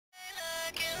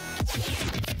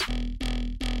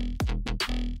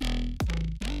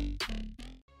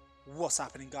What's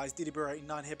happening, guys?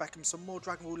 DDBro89 here, back in some more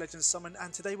Dragon Ball Legends Summon,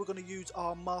 and today we're going to use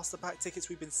our Master Pack tickets.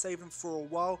 We've been saving for a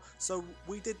while, so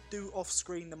we did do off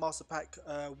screen the Master Pack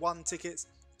 1 tickets,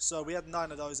 so we had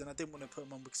 9 of those and I didn't want to put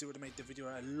them on because it would have made the video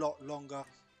a lot longer.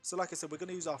 So like I said, we're going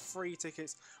to use our free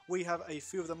tickets. We have a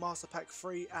few of the Master Pack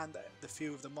 3 and the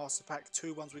few of the Master Pack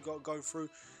 2 ones we've got to go through.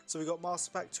 So we've got Master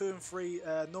Pack 2 and 3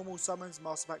 normal summons,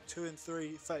 Master Pack 2 and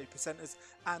 3 30%ers,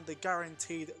 and the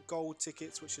guaranteed gold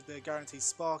tickets, which is the guaranteed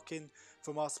sparking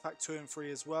for Master Pack 2 and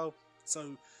 3 as well.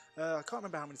 So I can't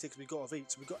remember how many tickets we got of each.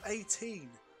 So we've got 18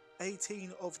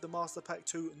 of the Master Pack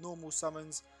 2 normal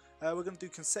summons. We're going to do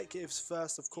consecutives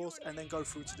first, of course, and then go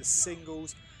through to the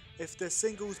singles. If the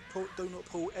singles do not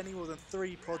pull any more than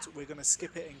 3 pods, we're going to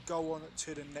skip it and go on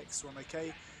to the next one,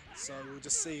 okay? So we'll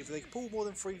just see if they pull more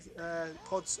than 3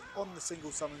 pods on the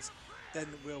single summons, then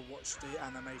we'll watch the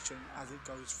animation as it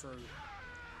goes through.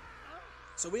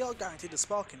 So we are guaranteed a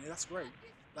spark in here. That's great.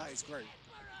 That is great.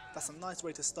 That's a nice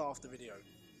way to start off the video.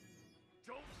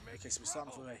 Okay, so we're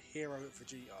starting off with a Hero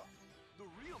Vegeta.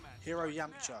 Hero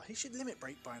Yamcha. He should limit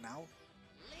break by now.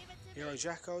 Hero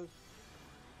Jacko.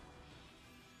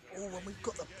 Oh, and we've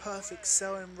got the perfect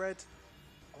Cell in red.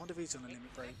 I wonder if he's on a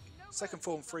limit break. Second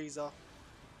form Frieza.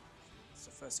 It's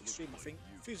the first extreme, I think.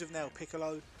 Fuse with Nail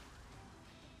Piccolo.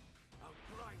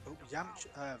 Oh,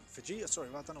 Yamcha. Vegeta, sorry,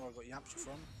 I don't know where I got Yamcha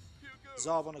from.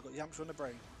 Zarbon, I got Yamcha on the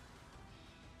brain.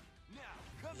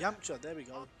 Yamcha, there we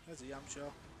go. There's a Yamcha.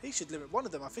 He should limit one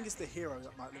of them. I think it's the Hero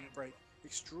that might limit break.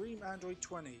 Extreme Android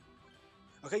 20.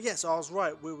 Okay, yes, yeah, so I was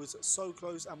right. We was so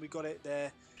close and we got it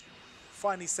there.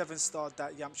 Finally 7-starred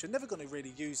that Yamcha. Never going to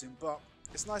really use him, but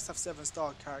it's nice to have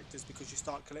 7-star characters because you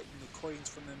start collecting the coins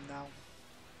from them now.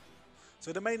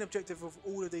 So the main objective of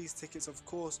all of these tickets, of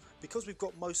course, because we've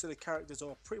got most of the characters,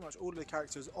 or pretty much all of the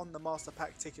characters on the Master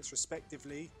Pack tickets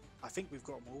respectively. I think we've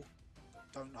got them all.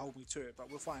 Don't hold me to it, but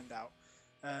we'll find out.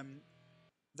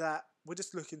 That we're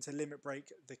just looking to limit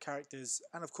break the characters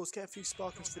and of course get a few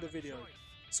sparkles for the video.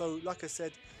 So like I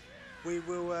said, we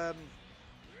will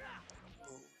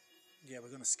yeah, we're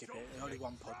going to skip it. Only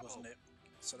 1 pod, wasn't it?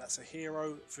 So that's a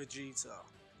Hero Vegeta.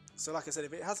 So like I said,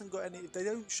 if it hasn't got any, if they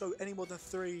don't show any more than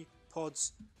 3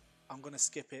 pods, I'm going to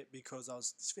skip it because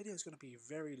this video is going to be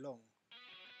very long.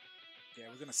 Yeah,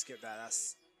 we're going to skip that.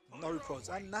 That's no pods.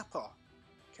 And Nappa.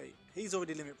 Okay, he's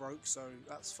already limit broke, so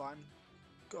that's fine.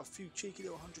 Got a few cheeky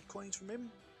little 100 coins from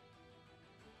him.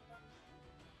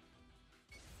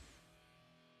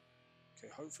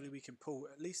 Okay, hopefully we can pull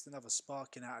at least another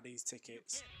sparking out of these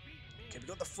tickets. Okay, we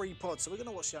got the 3 pods, so we're going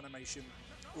to watch the animation.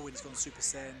 Oh, he's gone Super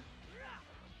Saiyan.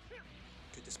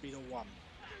 Good, the speed of 1.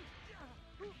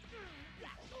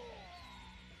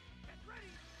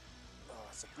 Oh,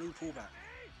 it's a blue pullback.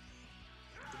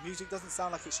 The music doesn't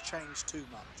sound like it's changed too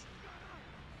much.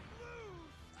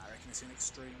 I reckon it's an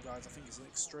extreme, guys. I think it's an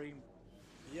extreme.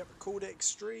 Yep, called it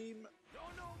extreme.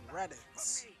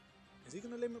 Raditz. Is he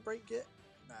going to limit break yet?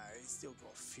 No, he's still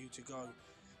got a few to go.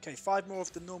 Okay, 5 more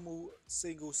of the normal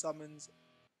single summons.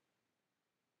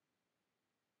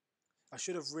 I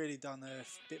should have really done a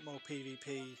bit more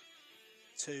PvP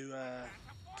to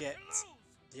get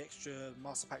the extra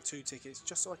Master Pack 2 tickets,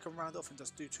 just so I can round off and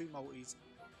just do 2 multis.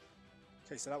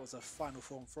 Okay, so that was a final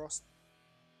form Frost.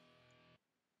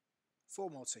 4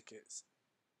 more tickets.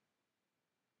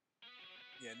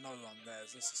 Yeah, no one there.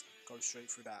 Let's just go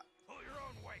straight through that.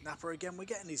 Nappa again. We're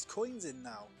getting these coins in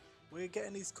now. We're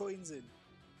getting these coins in.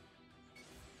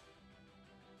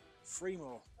 3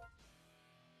 more.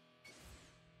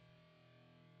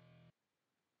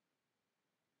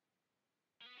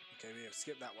 Okay, we have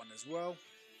skipped that one as well.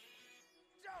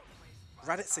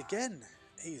 Raditz again.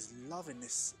 He's loving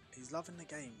this. He's loving the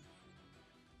game.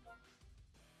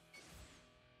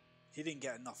 He didn't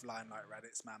get enough limelight,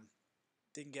 Raditz, man.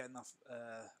 Didn't get enough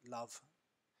love.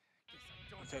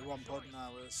 Okay, 1 pod.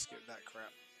 Now we'll skip that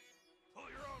crap.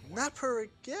 Nappa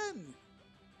again.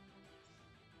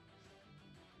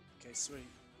 Okay, sweet.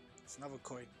 It's another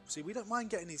coin. See, we don't mind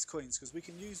getting these coins because we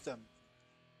can use them.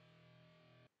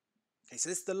 Okay, so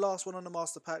this is the last one on the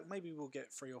Master Pack. Maybe we'll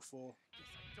get 3 or 4.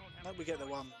 Nope, we get the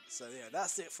 1. So yeah,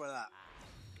 that's it for that.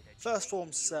 First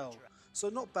form Cell. So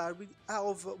not bad. We out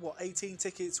of what 18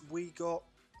 tickets, we got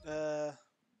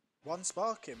 1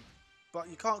 sparking. But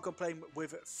you can't complain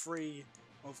with 3,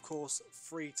 of course,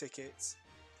 3 tickets.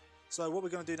 So what we're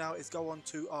going to do now is go on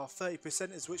to our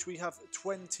 30%ers, which we have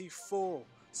 24.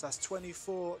 So that's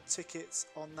 24 tickets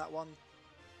on that one.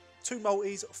 2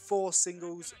 multis, 4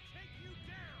 singles.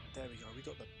 There we go. We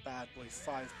got the bad boy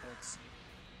 5 pods.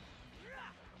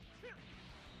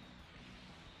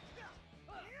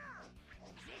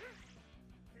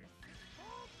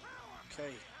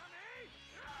 Okay.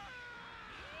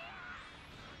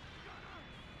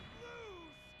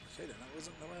 Okay then, that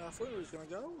wasn't the way I thought it was going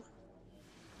to go.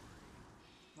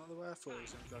 Not the way I thought it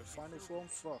was going to go. Final form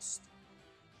Frost.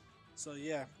 So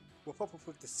yeah, we'll pop up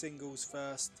with the singles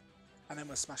first, and then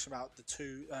we'll smash about the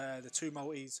two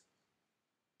multis.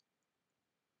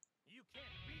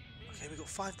 Okay, we got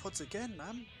 5 pods again,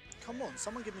 man. Come on,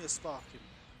 someone give me a sparking.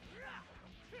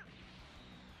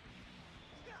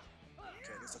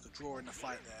 Okay, looks like a draw in the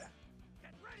fight there.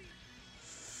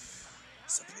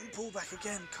 It's a blue pullback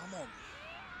again. Come on.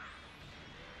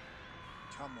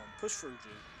 Come on, push through,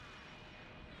 Drew.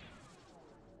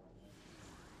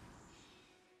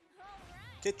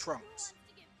 Kid Trunks.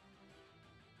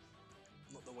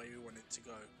 Not the way we want it to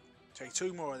go. Okay,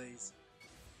 2 more of these.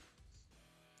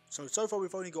 So far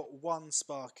we've only got 1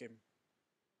 sparking.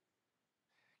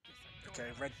 Okay,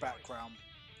 red background.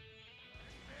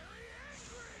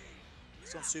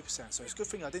 It's on Super Saiyan, so it's a good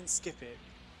thing I didn't skip it.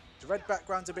 The red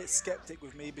background's a bit skeptic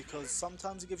with me because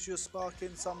sometimes it gives you a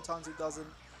sparking, sometimes it doesn't.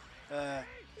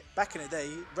 Back in the day,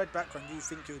 red background you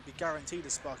think it would be guaranteed a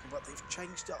sparking, but they've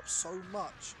changed it up so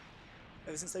much.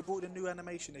 Ever since they brought in a new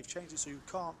animation, they've changed it so you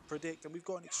can't predict, and we've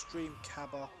got an extreme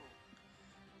Cabba.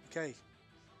 Okay.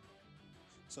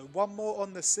 So 1 more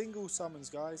on the single summons,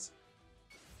 guys.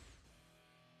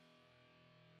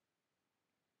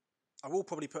 I will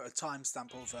probably put a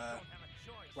timestamp of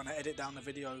when I edit down the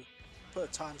video, put a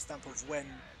timestamp of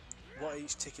what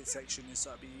each ticket section is,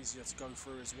 so it'll be easier to go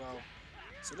through as well.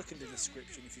 So look in the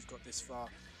description if you've got this far.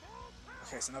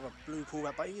 Okay, it's another blue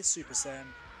pullback, but he is Super Saiyan.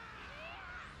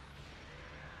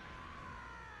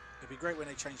 It'd be great when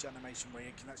they change the animation where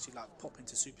you can actually like pop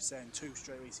into Super Saiyan 2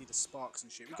 straight away, you see the sparks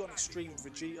and shit. We've got an extreme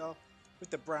Vegeta with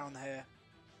the brown hair.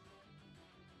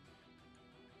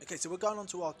 Okay, so we're going on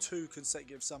to our 2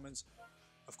 consecutive summons.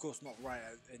 Of course, not right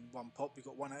in one pop. We've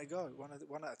got 1 at a go,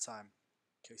 one at a time.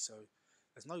 Okay, so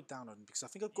there's no downloading because I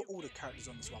think I've got all the characters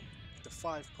on this one. The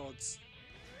 5 pods.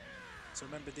 So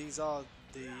remember, these are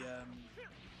the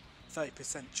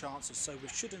 30% chances. So we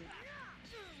shouldn't.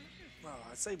 Well,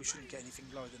 I'd say we shouldn't get anything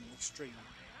lower than an extreme,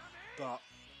 but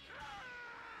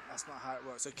that's not how it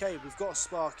works. Okay, we've got a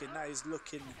sparking. That is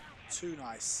looking too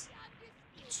nice.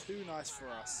 Too nice for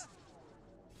us.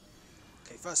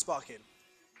 Okay, first sparking.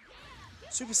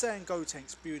 Super Saiyan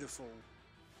Gotenks, beautiful.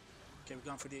 Okay, we're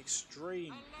going for the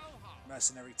extreme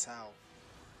Mercenary Tau.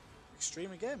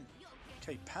 Extreme again.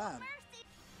 Okay, Pan.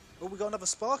 Oh, we got another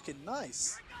sparking,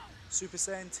 nice. Super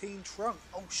Saiyan Teen Trunk.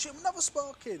 Oh shit, another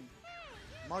sparking.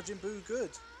 Majin Buu, good.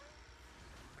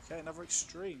 Okay, another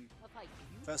extreme.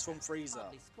 First form Frieza.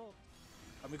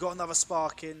 And we got another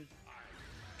sparking.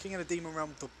 King of the Demon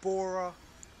Realm, the Bora.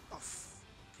 Oh,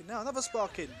 okay, now another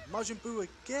sparking. Majin Buu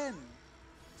again.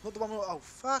 It's not the one where, oh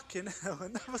fucking hell,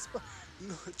 another sparking.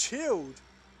 Chilled.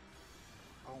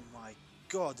 Oh my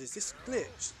god, is this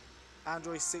glitched?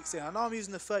 Android 16. I know I'm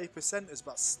using the 30%ers,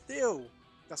 but still.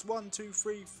 That's 1, 2,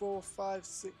 3, 4, 5,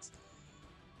 6.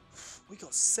 We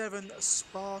got 7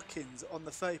 sparkings on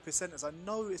the 30%ers. I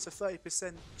know it's a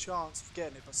 30% chance of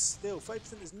getting it, but still,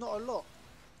 30% is not a lot.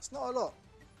 It's not a lot.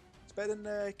 It's better than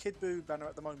the Kid Buu banner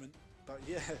at the moment. But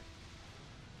yeah,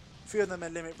 a few of them are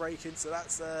limit breaking, so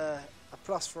that's a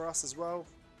plus for us as well.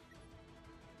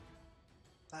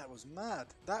 That was mad.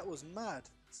 That was mad.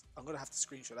 I'm going to have to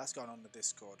screenshot. That's going on the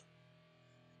Discord.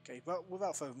 Okay, but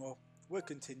without further more, we'll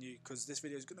continue because this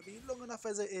video is going to be long enough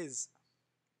as it is.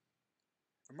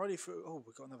 I'm ready for. Oh,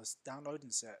 we've got another downloading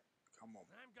set. Come on.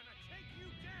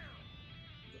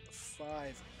 We've got the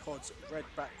 5 pods, red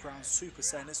background, Super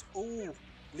Saiyan. It's all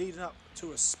leading up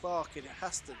to a sparking. It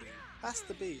has to be. Has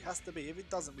to be. Has to be. If it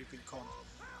doesn't, we've been conned.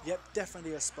 Yep,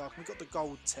 definitely a spark. We've got the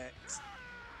gold text.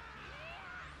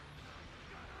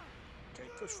 Okay,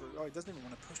 push through. Oh, he doesn't even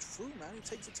want to push through, man. He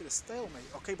takes it to the stalemate.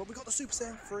 Okay, but we got the Super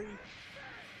Saiyan 3.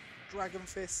 Dragon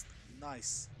Fist.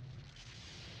 Nice.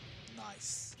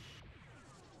 Nice.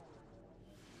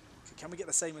 Can we get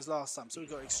the same as last time? So we've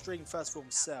got Extreme First Form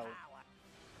Cell.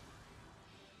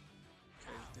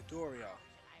 Okay, the Doria.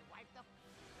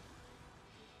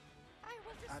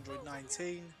 Android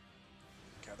 19.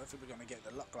 Okay, I don't think we're going to get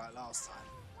the luck like last time.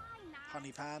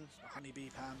 Honey Pan, or Honey Bee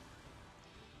Pan.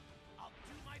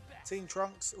 Teen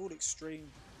Trunks, all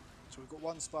extreme. So we've got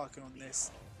 1 sparking on this.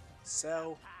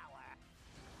 Cell.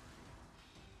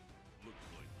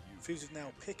 Fused with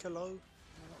now Piccolo.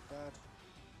 Not bad.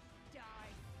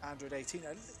 Android 18.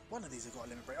 One of these have got a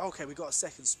limit break. Okay, we got a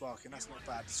second sparking. That's not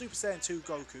bad. Super Saiyan 2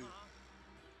 Goku. Do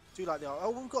you like the art?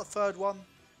 Oh, we've got a third one.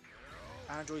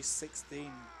 Android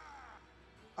 16.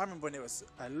 I remember when it was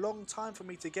a long time for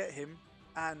me to get him,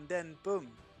 and then boom.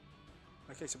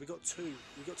 Okay, so we got two.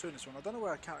 We got two in this one. I don't know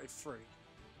where I counted 3.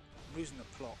 I'm losing the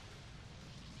plot.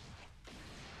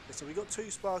 Okay, so we got 2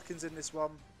 Sparkins in this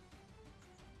one.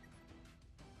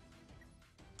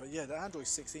 But yeah, the Android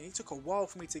 16, he took a while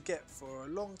for me to get for a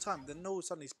long time. Then all of a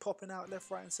sudden he's popping out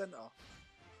left, right and centre.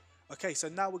 Okay, so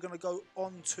now we're going to go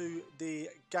on to the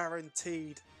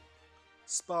guaranteed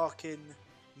Sparkin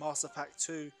Master Pack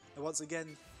 2. And once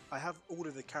again, I have all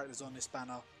of the characters on this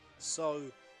banner. So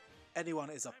anyone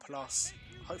is a plus.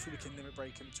 Hopefully we can limit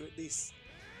break him to at least,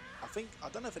 I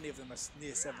don't know if any of them are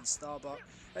near 7 star, but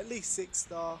at least 6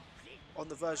 star on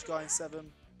the Verge guy in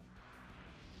 7.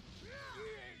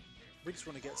 We just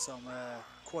want to get some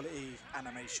quality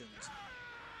animations.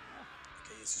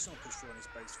 Okay, he's just going to push through on his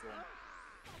base form.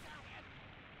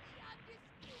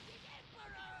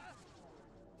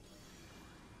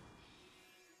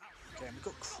 Okay, and we've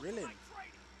got Krillin.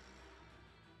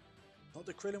 Not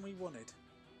the Krillin we wanted.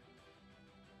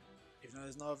 Even though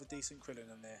there's no other decent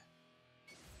Krillin in there.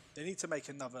 They need to make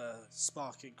another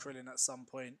sparking Krillin at some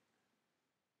point.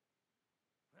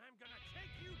 I'm gonna take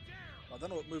you down. I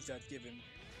don't know what move they'd give him.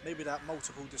 Maybe that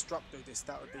multiple Destructo disc,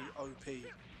 that would be OP.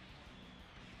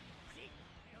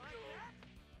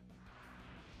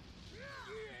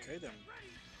 Okay then.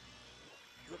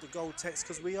 We've got the gold text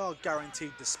because we are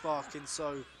guaranteed the sparking,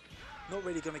 so not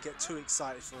really going to get too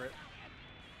excited for it.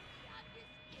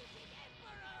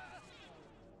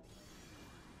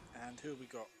 And who have we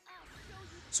got?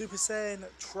 Super Saiyan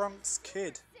Trunks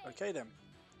Kid. Okay then.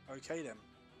 Okay then.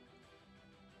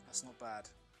 That's not bad.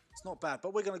 It's not bad,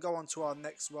 but we're going to go on to our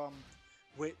next one,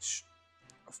 which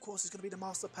of course is going to be the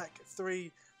Master Pack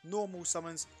 3 normal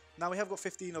summons. Now we have got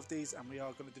 15 of these and we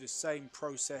are going to do the same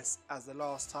process as the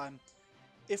last time.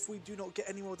 If we do not get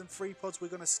any more than 3 pods, we're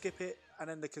going to skip it and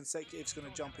then the consecutive is going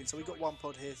to jump in. So we got 1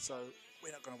 pod here, so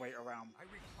we're not going to wait around.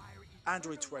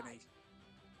 Android 20.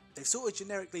 They've sort of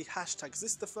generically hashtagged, this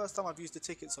is the first time I've used the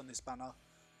tickets on this banner.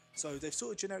 So they've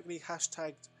sort of generically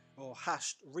hashtagged or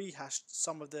rehashed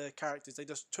some of the characters. They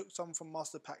just took some from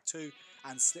Master Pack 2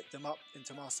 and slipped them up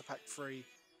into Master Pack 3.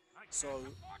 So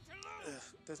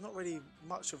there's not really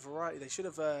much of variety. They should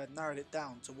have narrowed it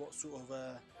down to what sort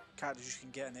of characters you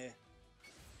can get in here.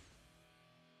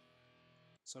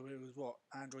 So it was what?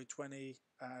 Android 20,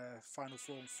 Final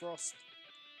Form Frost.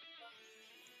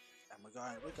 And we're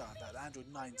going that Android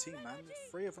 19, man.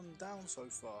 3 of them down so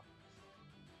far.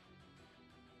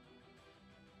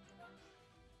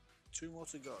 2 more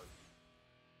to go.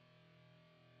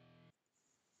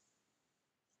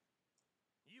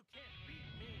 You can't beat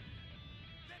me.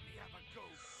 Let me have a go.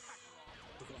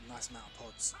 We've got a nice amount of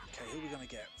pods. Okay, who are we going to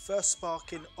get? First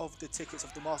sparking of the tickets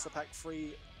of the Master Pack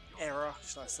 3 era,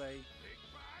 should I say.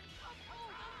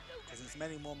 Because there's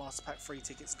many more Master Pack 3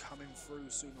 tickets coming through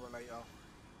sooner or later.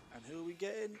 And who are we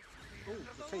getting?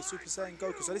 Oh, okay, Super Saiyan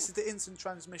Goku. So this is the instant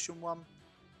transmission one.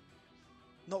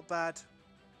 Not bad.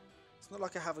 It's not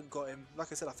like I haven't got him.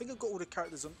 Like I said, I think I've got all the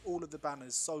characters on all of the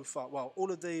banners so far. Well,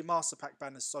 all of the Master Pack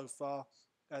banners so far.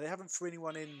 They haven't threw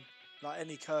anyone in, like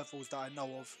any curveballs that I know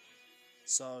of.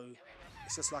 So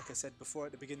it's just like I said before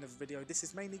at the beginning of the video. This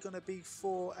is mainly going to be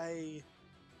for a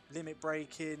limit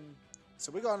breaking.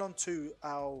 So we're going on to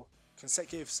our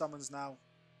consecutive summons now.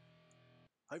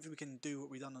 Hopefully we can do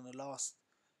what we done on the last.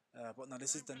 But no,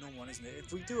 this is the normal one, isn't it?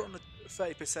 If we do it on the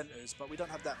 30%ers, but we don't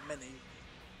have that many,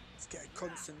 let's get a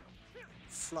constant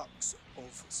flux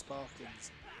of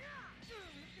sparkings.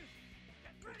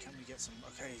 Okay, can we get some?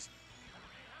 Okay,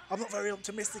 I'm not very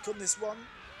optimistic on this one.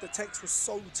 The text was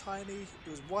so tiny. It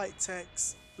was white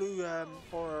text, blue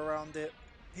aura around it.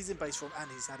 He's in base form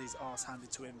and he's had his ass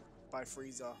handed to him by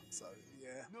Frieza. So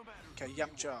yeah. Okay,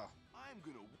 Yamcha.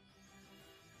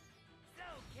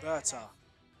 Berta.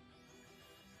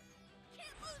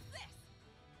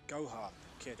 Gohan,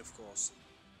 Kid of course.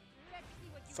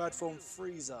 Third form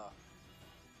Frieza.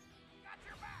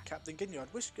 Captain Ginyu. I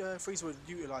wish Frieza would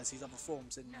utilise these other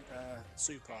forms in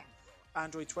Super.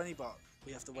 Android 20, but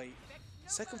we have to wait.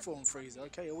 Second form Frieza.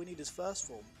 Okay, all we need is first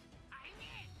form.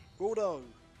 Gordo.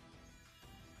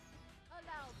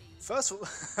 First form.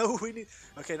 All we need.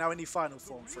 Okay, now we need final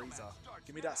form Frieza.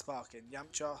 Give me that sparking.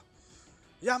 Yamcha.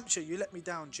 Yamcha, you let me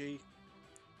down, G.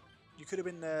 You could have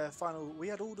been the final. We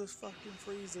had all the fucking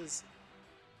Friezas.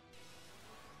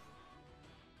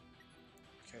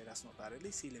 Okay, that's not bad. At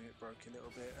least he limit broke a little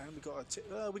bit, and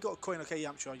we got a coin. Okay,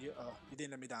 Yamcha, you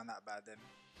didn't let me down that bad then.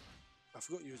 I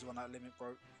forgot you was the one that limit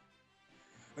broke.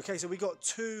 Okay, so we got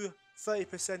 2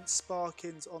 30%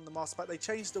 sparkings on the Master Pack. They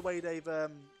changed the way they've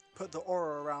put the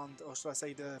aura around, or should I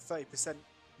say the 30%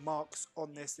 marks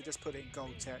on this. They just put it in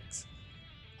gold text.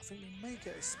 I think we may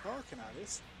get a sparking out of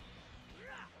this.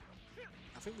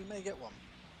 I think we may get one.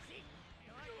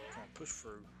 push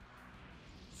through.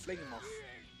 Fling him off.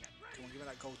 Come on, give me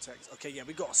that gold text. Okay, yeah,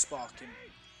 we got to spark him.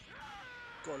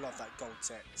 Gotta love that gold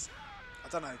text. I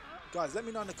don't know. Guys, let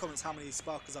me know in the comments how many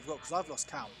sparkers I've got, because I've lost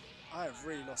count. I have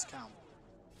really lost count.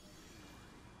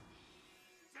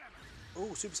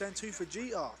 Oh, Super Saiyan 2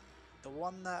 Vegeta. The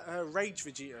one that, Rage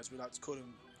Vegeta, as we like to call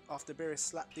him, after Beerus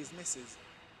slapped his missus.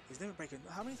 He's never breaking.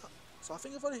 How many times? So I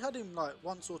think I've only had him like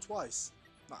once or twice.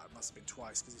 No, it must have been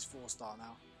twice because he's 4-star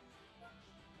now.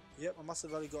 Yep, I must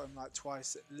have only got him like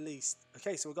twice at least.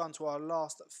 Okay, so we're going to our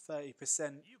last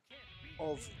 30%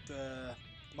 of the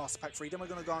Master Pack 3. Then we're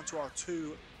going to go on to our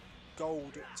 2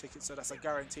 gold tickets, so that's a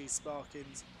guaranteed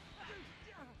sparkings.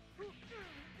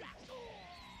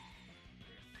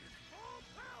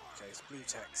 Okay, it's blue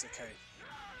text, okay.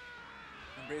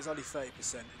 Remember, it's only 30%, it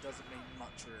doesn't mean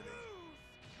much really.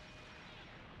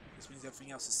 This means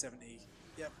everything else is 70.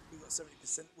 Yep, we got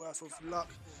 70% worth of luck.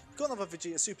 Got another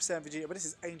Vegeta, Super Saiyan Vegeta, but this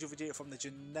is Angel Vegeta from the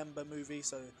Janemba movie,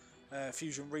 so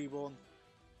Fusion Reborn.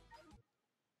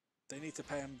 They need to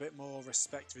pay him a bit more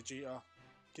respect, Vegeta.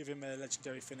 Give him a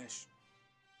legendary finish.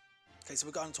 Okay, so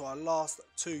we're going to our last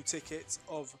 2 tickets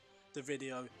of the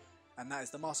video, and that is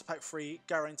the Master Pack 3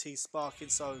 guaranteed sparking.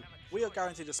 So we are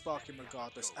guaranteed a sparking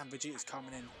regardless, and Vegeta's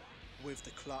coming in with the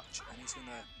clutch, and he's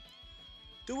gonna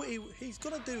do what he's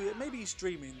gonna do. It maybe he's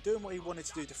dreaming, doing what he wanted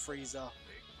to do to Frieza,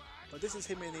 but this is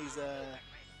him in his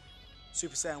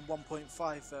Super Saiyan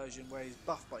 1.5 version where he's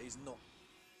buff, but he's not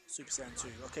Super Saiyan 2.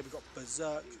 Okay, we've got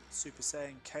Berserk, Super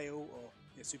Saiyan Kale, or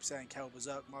yeah, Super Saiyan Kale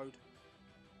Berserk mode.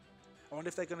 I wonder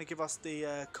if they're going to give us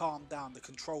the calm down, the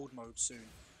controlled mode soon.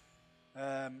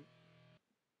 Okay,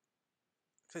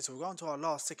 so we're going to our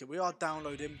last ticket. We are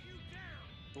downloading,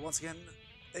 but once again,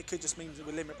 it could just mean that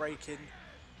we're limit breaking,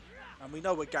 and we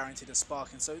know we're guaranteed a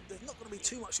sparking, so there's not going to be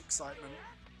too much excitement.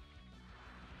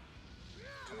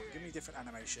 Come on, give me a different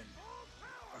animation.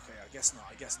 Okay, I guess not.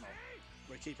 I guess not.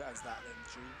 We'll keep it as that then,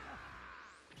 Drew.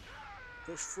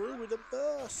 Push through with a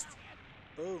burst.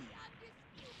 Boom.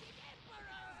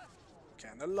 Okay,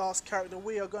 and the last character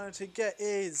we are going to get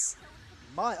is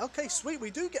Mai. Okay, sweet, we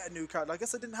do get a new character. I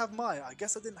guess I didn't have Mai.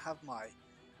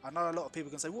 I know a lot of people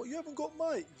can say, what, you haven't got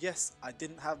Mai? Yes, I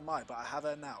didn't have Mai, but I have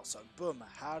her now. So, boom,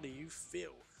 how do you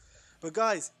feel? But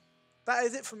guys, that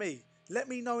is it for me. Let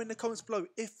me know in the comments below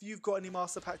if you've got any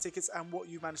Master Pack tickets and what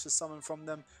you managed to summon from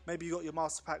them. Maybe you got your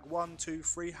Master Pack 1, 2,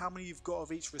 3, how many you've got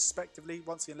of each respectively.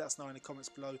 Once again, let us know in the comments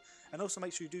below. And also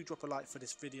make sure you do drop a like for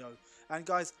this video. And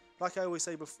guys, like I always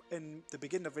say in the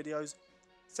beginning of videos,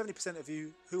 70% of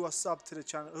you who are subbed to the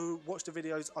channel, who watch the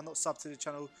videos, are not subbed to the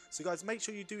channel. So guys, make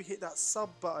sure you do hit that sub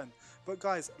button. But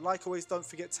guys, like always, don't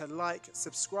forget to like,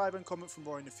 subscribe and comment for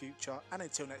more in the future. And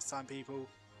until next time, people,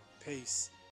 peace.